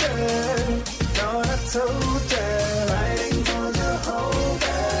soldier, thought I told ya, fighting for the whole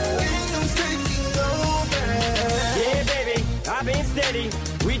world. Kingdom's taking over. Yeah, baby, I've been steady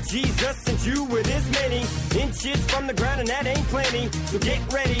with Jesus and you with this many inches from the ground, and that ain't plenty. So get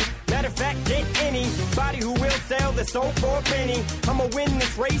ready. Matter of fact, get anybody who will sell their soul for a penny. I'ma win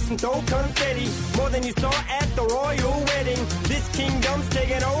this race and throw confetti, more than you saw at the royal wedding. This kingdom's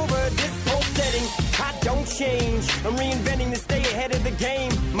taking over this whole setting. I don't change, I'm reinventing to stay ahead of the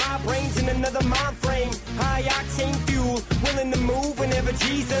game. My brain's in another mind frame. High octane fuel, willing to move whenever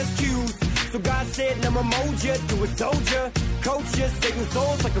Jesus cues. So God said, I'ma mold ya to a soldier, coach ya, saving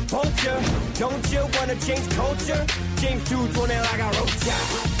souls like a vulture. Don't you wanna change culture? James 2:20 like I wrote ya.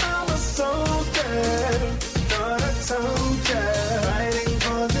 I'm a soldier, thought I told ya, fighting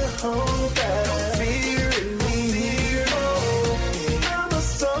for the whole world. Don't fear in me, no. I'm a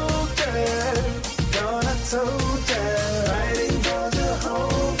soldier, thought I told ya, fighting for the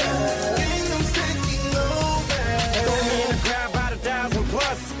whole world. Kingdom's taking over. Throw me in the crowd by the 1,000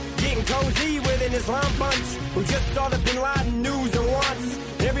 plus, getting cozy with an Islam bunch who just saw the Bin Laden news at once.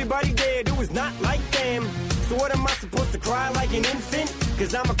 Everybody dead who was not like them. So what am I supposed to cry like an infant?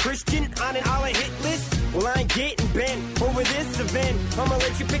 Cause I'm a Christian on an Allah hit list? Well, I ain't getting bent over this event. I'ma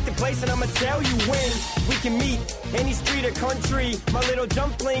let you pick the place and I'ma tell you when we can meet, any street or country. My little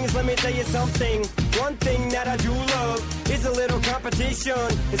dumplings, let me tell you something. One thing that I do love is a little competition.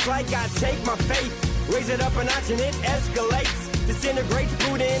 It's like I take my faith, raise it up a notch and it escalates, disintegrates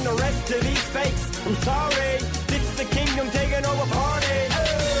Buddha and the rest of these fakes. I'm sorry, this is a kingdom taking over party.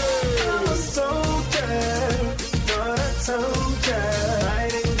 I'm a soldier, thought I told ya,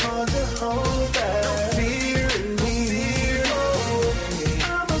 fighting for the whole world. Don't fear in me, no.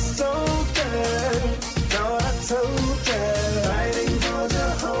 I'm a soldier, thought I told ya, fighting for the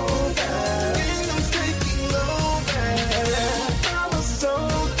whole world. Kingdom's taking over. I'm a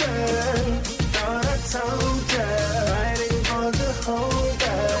soldier, thought I told ya, fighting for the whole world.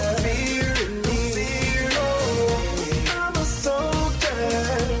 Don't fear in me, no. I'm a soldier,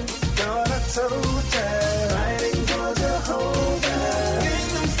 thought I told ya, fighting for the whole world.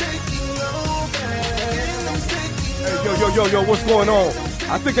 Kingdom's taking over. Kingdom's taking over. Yo, what's going on?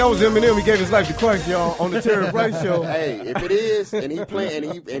 I think that was Eminem. He gave his life to Christ, y'all, on the Terry Price Show. Hey, if it is, and he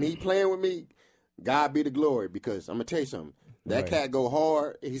playing with me, God be the glory. Because I'm gonna tell you something. That Right. cat go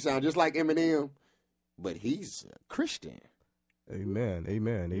hard. He sounds just like Eminem, but he's a Christian.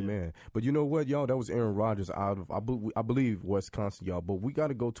 Amen. But you know what, y'all? That was Aaron Rodgers out of, I believe, Wisconsin, y'all. But we got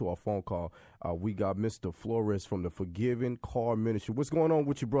to go to our phone call. We got Mr. Flores from the Forgiven Car Ministry. What's going on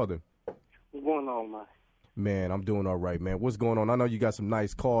with you, brother? What's going on, man? Man, I'm doing all right, man. What's going on? I know you got some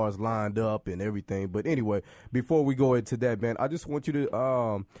nice cars lined up and everything. But anyway, before we go into that, man, I just want you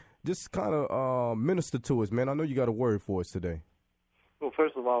to just kind of minister to us, man. I know you got a word for us today. Well,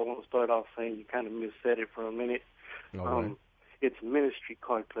 first of all, I want to start off saying you kind of missaid it for a minute. All right. It's Ministry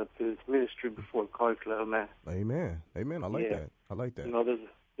Car Club. It's ministry before Car Club, man. Amen. I like Yeah. that. I like that. You know, there's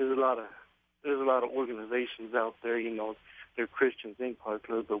a lot of organizations out there. You know, they're Christians in Car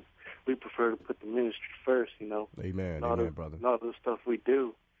Club, but we prefer to put the ministry first. You know. Amen, brother. A lot of the stuff we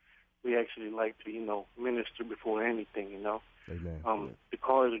do, we actually like to, you know, minister before anything. You know. Amen. The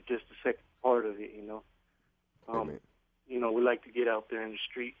cars are just the second part of it. You know. You know, we like to get out there in the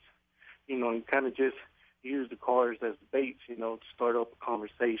streets. You know, and kind of just use the cars as baits, you know, to start up a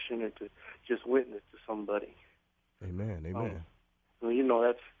conversation or to just witness to somebody. Amen. So, you know,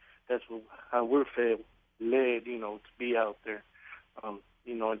 that's how we're led, you know, to be out there.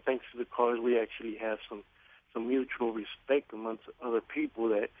 You know, and thanks to the cars, we actually have some mutual respect amongst other people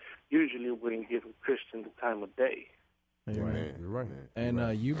that usually wouldn't give a Christian the time of day. Amen. You're right. And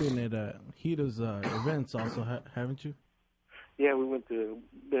you've been at Hita's events also, haven't you? Yeah, we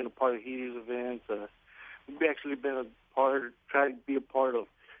been a part of Heaters events. actually been tried to be a part of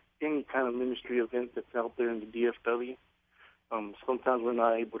any kind of ministry event that's out there in the DFW. Sometimes we're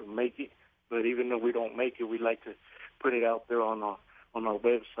not able to make it, but even though we don't make it, we like to put it out there on our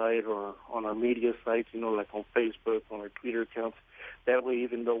website or on our media sites, like on Facebook, on our Twitter accounts. That way,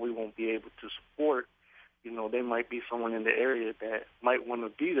 even though we won't be able to support, there might be someone in the area that might want to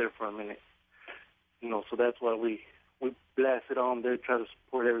be there for a minute. So that's why we blast it on there, try to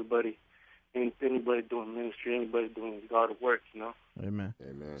support everybody, and anybody doing ministry, anybody doing God work, Amen.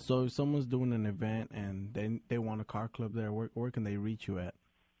 Amen. So if someone's doing an event and they want a car club there, where can they reach you at?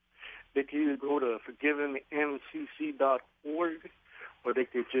 They can either go to forgivenmcc.org, or they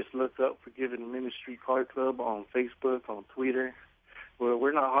could just look up Forgiven Ministry Car Club on Facebook, on Twitter. Well,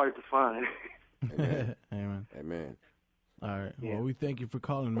 we're not hard to find. Amen. Amen. Amen. All right. Yeah. Well, we thank you for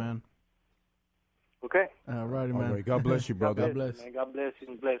calling, man. Okay. All righty, man. All right. God bless you, brother. God bless you, man. God bless you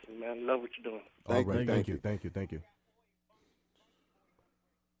and bless you, man. Love what you're doing. All right. Thank you.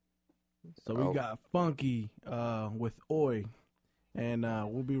 So we got Funky with Oi, and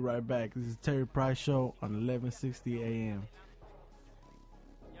we'll be right back. This is Terry Price Show on 1160 AM.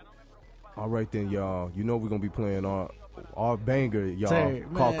 All right then, y'all. You know we're gonna be playing our banger, y'all, Terry,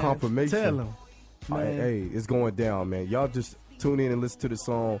 called man, Confirmation. tell 'em, man. Hey, it's going down, man. Y'all just tune in and listen to the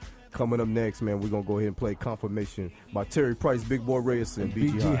song. Coming up next, man, we're gonna go ahead and play Confirmation by Terry Price, Big Boy Reyes, and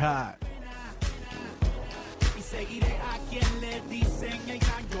BG Hot. Y seguiré a quien le dicen el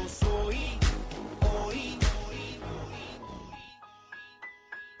gran yo soy. Hoy,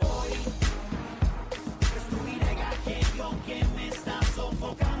 destruiré aquello que me está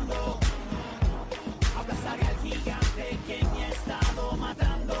sofocando. Aplastaré al gigante que me ha estado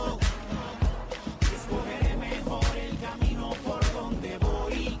matando. Escogeré mejor el camino por donde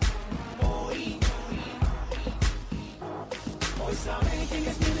voy. Hoy sabré quién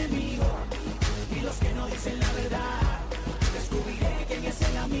es mi enemigo. Y los que no dicen la verdad, descubriré quién es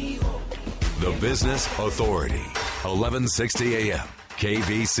el amigo. The Business Authority, 1160 AM.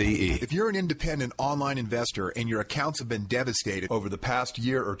 KVCE. If you're an independent online investor and your accounts have been devastated over the past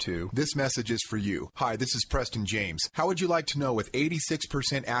year or two, this message is for you. Hi, this is Preston James. How would you like to know with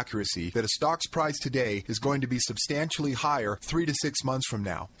 86% accuracy that a stock's price today is going to be substantially higher 3 to 6 months from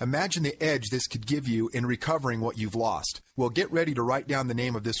now? Imagine the edge this could give you in recovering what you've lost. Well, get ready to write down the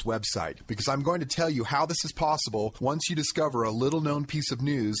name of this website, because I'm going to tell you how this is possible once you discover a little-known piece of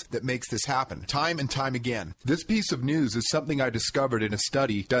news that makes this happen, time and time again. This piece of news is something I discovered in a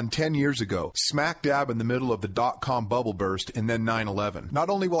study done 10 years ago, smack dab in the middle of the dot-com bubble burst and then 9/11. Not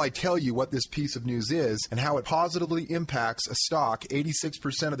only will I tell you what this piece of news is and how it positively impacts a stock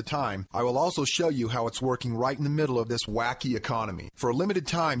 86% of the time, I will also show you how it's working right in the middle of this wacky economy. For a limited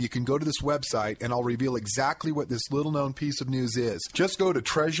time, you can go to this website and I'll reveal exactly what this little-known piece of news is. Just go to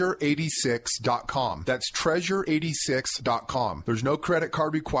treasure86.com. That's treasure86.com. There's no credit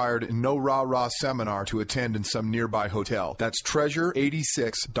card required and no rah-rah seminar to attend in some nearby hotel. That's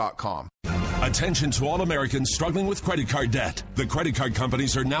treasure86.com. Attention to all Americans struggling with credit card debt. The credit card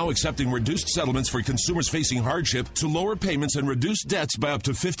companies are now accepting reduced settlements for consumers facing hardship to lower payments and reduce debts by up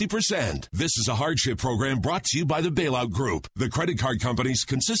to 50%. This is a hardship program brought to you by the Bailout Group. The credit card companies,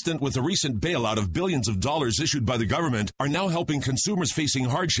 consistent with the recent bailout of billions of dollars issued by the government, are now helping consumers facing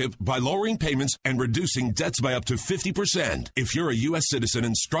hardship by lowering payments and reducing debts by up to 50%. If you're a U.S. citizen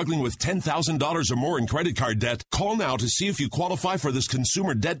and struggling with $10,000 or more in credit card debt, call now to see if you qualify for this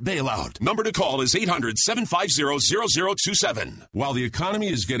consumer debt bailout. Number to call is 800-750-0027. While the economy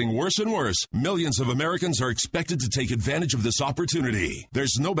is getting worse and worse, millions of Americans are expected to take advantage of this opportunity.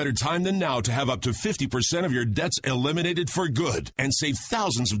 There's no better time than now to have up to 50% of your debts eliminated for good and save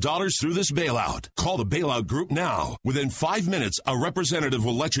thousands of dollars through this bailout. Call the Bailout Group now. Within 5 minutes, a representative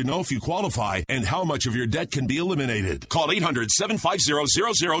will let you know if you qualify and how much of your debt can be eliminated. Call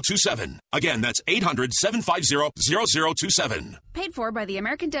 800-750-0027. Again, that's 800-750-0027. Paid for by the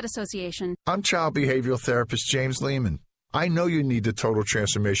American Debt Association. I'm child behavioral therapist James Lehman. I know you need the Total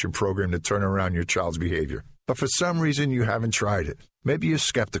Transformation Program to turn around your child's behavior, but for some reason you haven't tried it. Maybe you're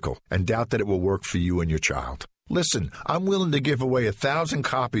skeptical and doubt that it will work for you and your child. Listen, I'm willing to give away 1,000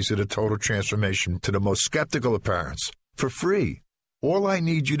 copies of the Total Transformation to the most skeptical of parents for free. All I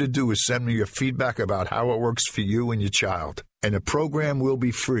need you to do is send me your feedback about how it works for you and your child, and the program will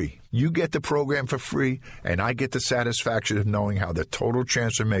be free. You get the program for free, and I get the satisfaction of knowing how the Total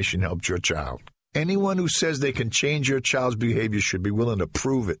Transformation helped your child. Anyone who says they can change your child's behavior should be willing to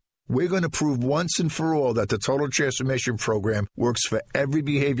prove it. We're going to prove once and for all that the Total Transformation Program works for every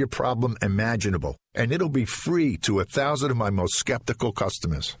behavior problem imaginable. And it'll be free to 1,000 of my most skeptical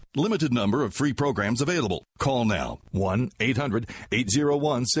customers. Limited number of free programs available. Call now.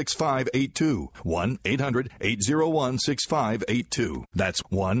 1-800-801-6582. 1-800-801-6582. That's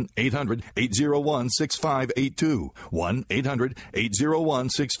 1-800-801-6582.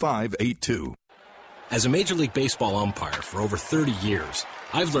 1-800-801-6582. As a Major League Baseball umpire for over 30 years,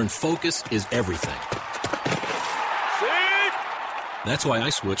 I've learned focus is everything. That's why I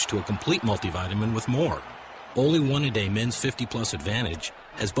switched to a complete multivitamin with more. Only One-A-Day Men's 50-Plus Advantage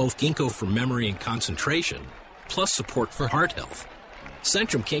has both ginkgo for memory and concentration, plus support for heart health.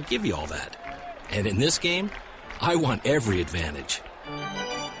 Centrum can't give you all that. And in this game, I want every advantage.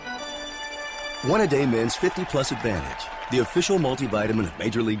 One-A-Day Men's 50-Plus Advantage, the official multivitamin of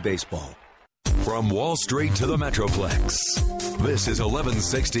Major League Baseball. From Wall Street to the Metroplex, this is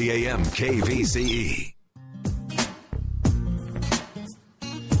 1160 AM KVCE.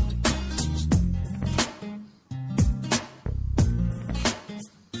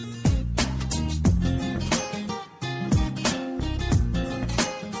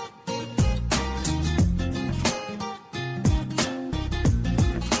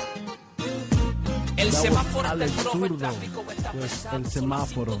 Alex Zurdo with El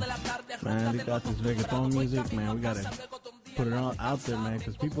Semáforo. Man, they got this reggaeton music, man. We gotta put it out there, man,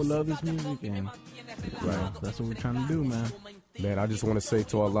 because people love this music, and right, that's what we're trying to do, man. Man, I just want to say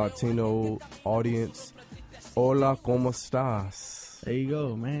to our Latino audience, hola, ¿cómo estás? There you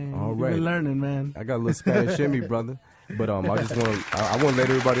go, man. All You've right. been learning, man. I got a little Spanish in me, brother. But I just want to let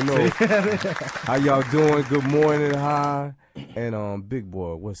everybody know how y'all doing. Good morning, hi. And Big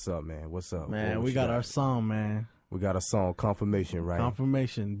Boy, what's up, man? What's up? Man, What we you got our song, man. We got a song, Confirmation, right?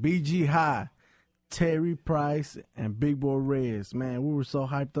 Confirmation. BG High, Terry Price, and Big Boy Reyes. Man, we were so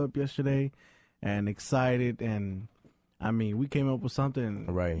hyped up yesterday and excited. And, I mean, we came up with something.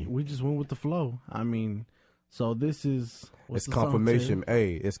 Right. We just went with the flow. I mean, so this is... It's confirmation.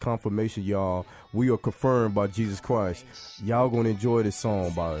 Hey, it's confirmation, y'all. We are confirmed by Jesus Christ. Y'all gonna enjoy this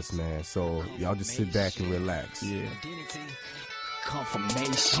song by us, man. So y'all just sit back and relax. Yeah.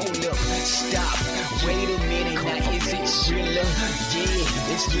 Confirmation. Hold up, stop, wait a minute, now is it realer?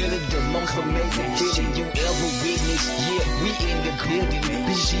 Yeah, it's really the most amazing feeling you ever witnessed. Yeah, we in the building,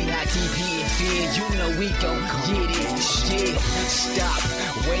 BGITP and Finn, you know we gon' get it. Yeah, stop,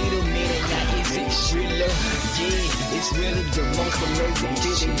 wait a minute, now is it realer? Yeah, it's really the most amazing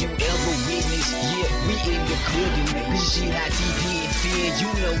feeling you ever witnessed. Yeah, we in the building, BGITP and Finn, you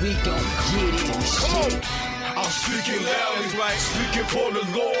know we gon' get it. Come on. I'm speaking loudly, right? Speaking for the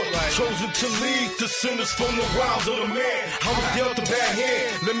Lord, right? Chosen to lead the sinners from the wiles of the man. I was dealt a bad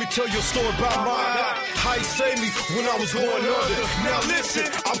hand. Let me tell you a story about mine. How he saved me when I was going under. Now listen,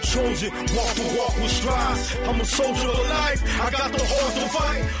 I'm chosen, walk the walk with strides. I'm a soldier of life. I got the heart to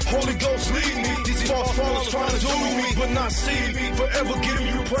fight. Holy Ghost lead me. These false followers trying to do me, but not see me. Forever giving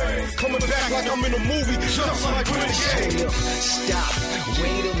you praise. Coming back like I'm in a movie, just like Renegade. Stop,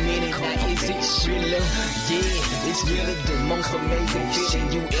 wait a minute, now is it realer? Yeah, it's really the most amazing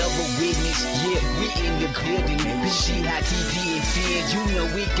feeling you ever witnessed. Yeah, we in the building, BGITP and Finn, you know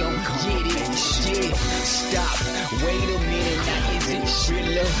we gon' get it. Yeah, stop, wait a minute, now is it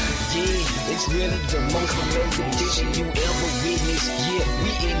realer? Yeah, it's really the most amazing feeling you ever witnessed. Yeah,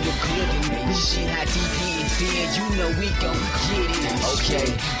 we in the building, BGITP and Finn, you know we gon' get it. Okay,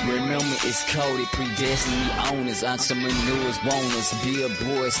 remember it's coded, predestined owners, entrepreneurs, bonus,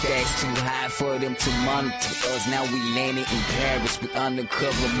 billboard stacks too high for them to monitor us. Now we landed in Paris with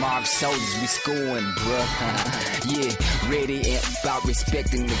undercover marked soldiers. We scoring, bruh. Yeah, ready and about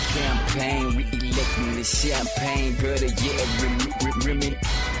respecting the campaign. We electing the champagne, brother. Yeah,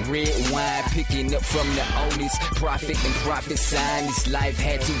 red wine picking up from the oldest prophet and prophesying. This life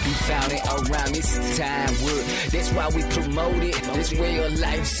had to be founded around this time. Word. That's why we promote it. This way of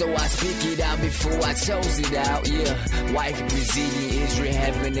life, so I speak it out before I chose it out. Yeah, wife Brazilian, Israel,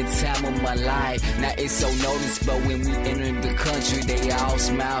 having the time of my life. Now it's so noticeable when we enter the country. They all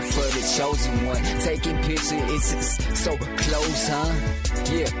smile for the chosen one. Taking pictures, it's so close, huh?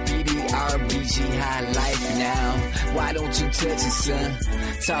 Yeah, BDRBG high life now. Why don't you touch it, son?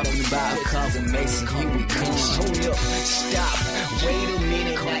 Talking about confirmation, here we come. Hold up, stop, wait a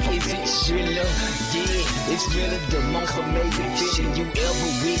minute, now is it realer? Yeah, it's really the most amazing feeling you ever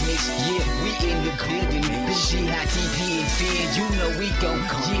witnessed. Yeah, we in the building. BGITP and Finn, you know we gon'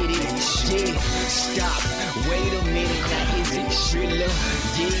 get it. Yeah, stop, wait a minute, now is it thriller?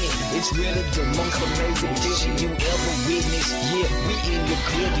 Yeah, it's really the most amazing feeling you ever witnessed. Yeah, we in the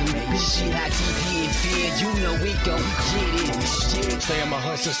building. BGITP and Finn, you know we gon' get it. Yeah. Say I'm a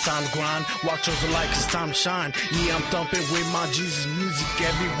hustler, it's time to grind. Watch those like it's time to shine. Yeah, I'm thumping with my Jesus music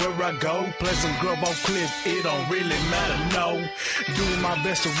everywhere I go. Pleasant Grove, Oak Cliff, it don't really matter, no. Doing my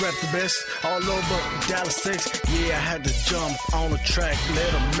best to rep the best all over Dallas, Texas. Yeah, I had to jump on the track,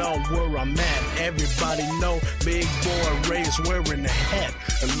 let them know where I'm at. Everybody know Big Boy Ray is wearing a hat.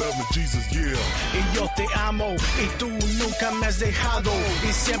 And loving Jesus, yeah. Y yo te amo, y tú nunca me has dejado.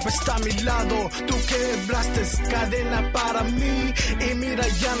 Y siempre está a mi lado. Tú quebraste cadena para mí. Y mira,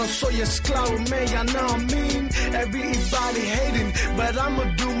 ya no soy esclavo, me llamo mean. Everybody hating, but I'ma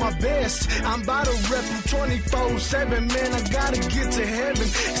do my best. I'm about to rep 24/7, man, I gotta get to heaven.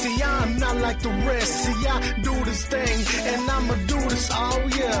 See, I'm not like the rest. See, I do this thing, and I'ma do this, oh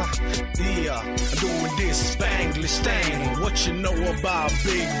yeah. Yeah, I'm doing this Spanglish thing. What you know about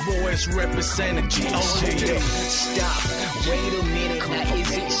big boys representing G.O.G. Stop, wait a minute, now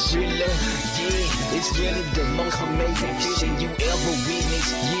is it thriller? Yeah, it's really the most amazing feeling you ever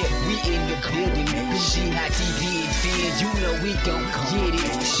witnessed. Yeah, we in the building. BGITP and Finn, you know we gon' get it.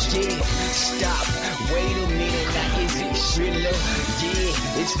 Yeah, stop, wait a minute, now is it thriller?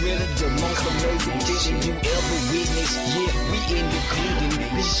 Yeah, it's really the most amazing feeling you ever witnessed. Yeah, we in the building.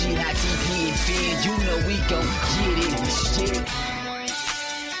 BGITP and Finn, you know we gon' get it.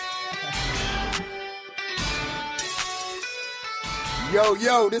 Yeah.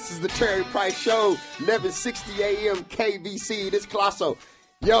 Yo, this is the Terry Price Show, 1160 AM KVC. This Colosso.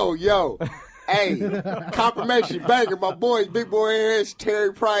 Yo. Hey, confirmation banger. My boys, Big Boy Harris,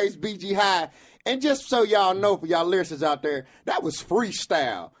 Terry Price, BG High. And just so y'all know, for y'all listeners out there, that was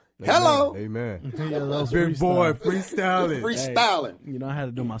freestyle. Hello. Amen. Yeah, that was Big boy freestyling. Freestyling. Hey, you know, I had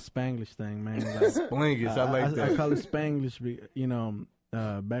to do my Spanglish thing, man. Like, Spanglish, I like that. I call it Spanglish, you know,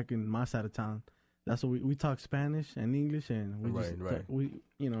 back in my side of town. That's what we talk Spanish and English, and we we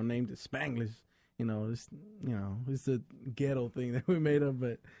named it Spanglish. It's a ghetto thing that we made up,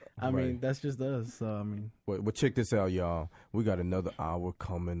 but I mean that's just us. So I mean, well, check this out, y'all. We got another hour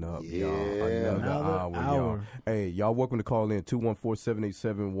coming up, y'all. Another hour, y'all. Hey, y'all welcome to call in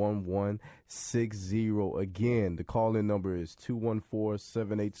 214-787-1160. Again, the call-in number is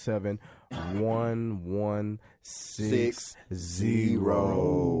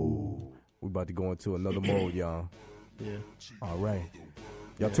 214-787-1160. We about to go into another mode, y'all. Yeah. All right.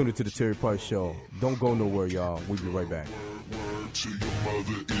 Y'all tune into the Terry Price Show. Don't go nowhere, y'all. We'll be right back.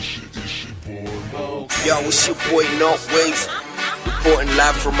 Yo, it's your boy Northways, reporting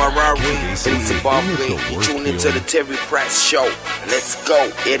live from Harare in Zimbabwe. Tune into the Terry Price Show. Let's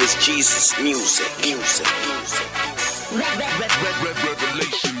go. It is Jesus music.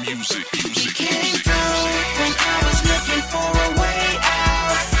 Revelation music. He came through when I was looking for a way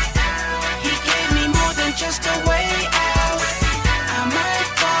out. He gave me more than just a way out. I might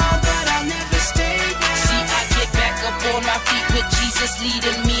fall, but I'll never stay. See, I get back up on my feet with Jesus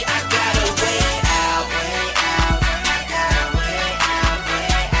leading me. I got a way out, way out. I got a way out,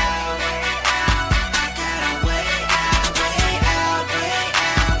 way out, way out. I got a way out, way out, way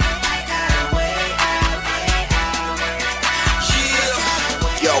out. I got a way out, way out, way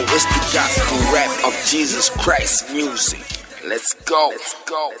out. Yo, it's the gospel rap of Jesus Christ music. Let's go.